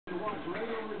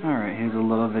Alright, here's a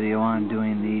little video on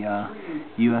doing the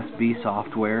USB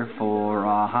software for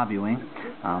Hobbywing.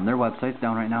 Their website's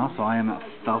down right now, so I am at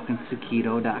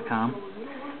falconsequito.com.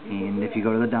 And if you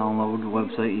go to the download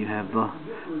website, you have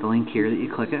the link here that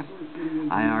you click it.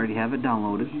 I already have it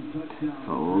downloaded,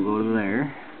 so we'll go to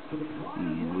there,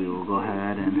 and we will go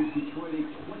ahead and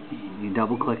you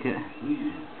double click it,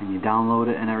 and you download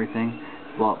it and everything.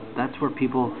 Well, that's where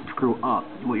people screw up.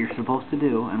 What you're supposed to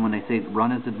do, and when they say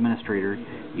run as administrator,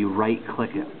 you right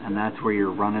click it, and that's where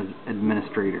you're run as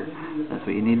administrator. That's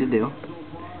what you need to do.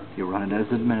 You run it as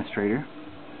administrator,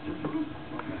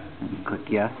 and you click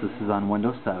yes. This is on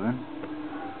Windows 7.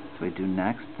 So we do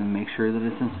next, and make sure that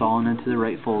it's installing into the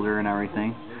right folder and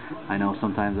everything. I know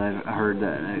sometimes I've heard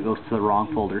that it goes to the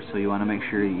wrong folder, so you want to make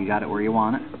sure you got it where you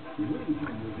want it.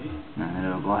 And then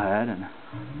it'll go ahead and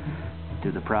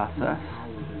do the process.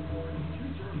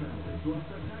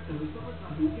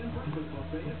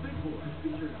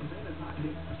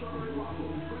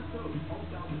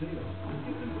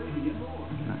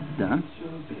 That's done.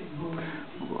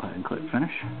 We'll go ahead and click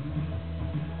finish.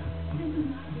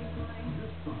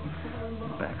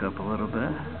 Back up a little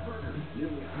bit,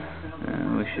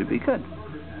 and we should be good.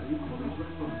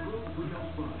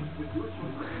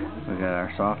 We got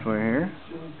our software here.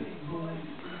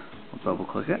 We'll double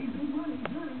click it.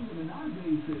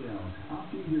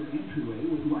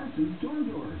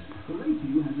 The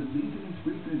Lakeview has a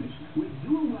maintenance-free finish with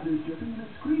dual weather stripping and a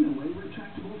screen-away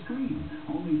retractable screen.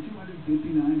 Only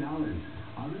 $259.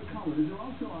 Other colors are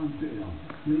also on sale.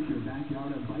 Make your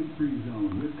backyard a bite-free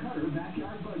zone with Cutter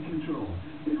Backyard Bug Control.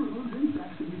 It removes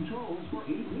insects and controls for 8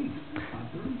 weeks.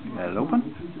 Got it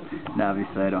open. Now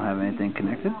obviously I don't have anything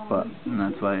connected, but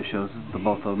that's why it shows that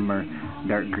both of them are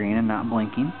dark green and not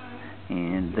blinking.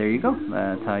 And there you go.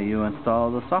 That's how you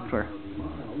install the software.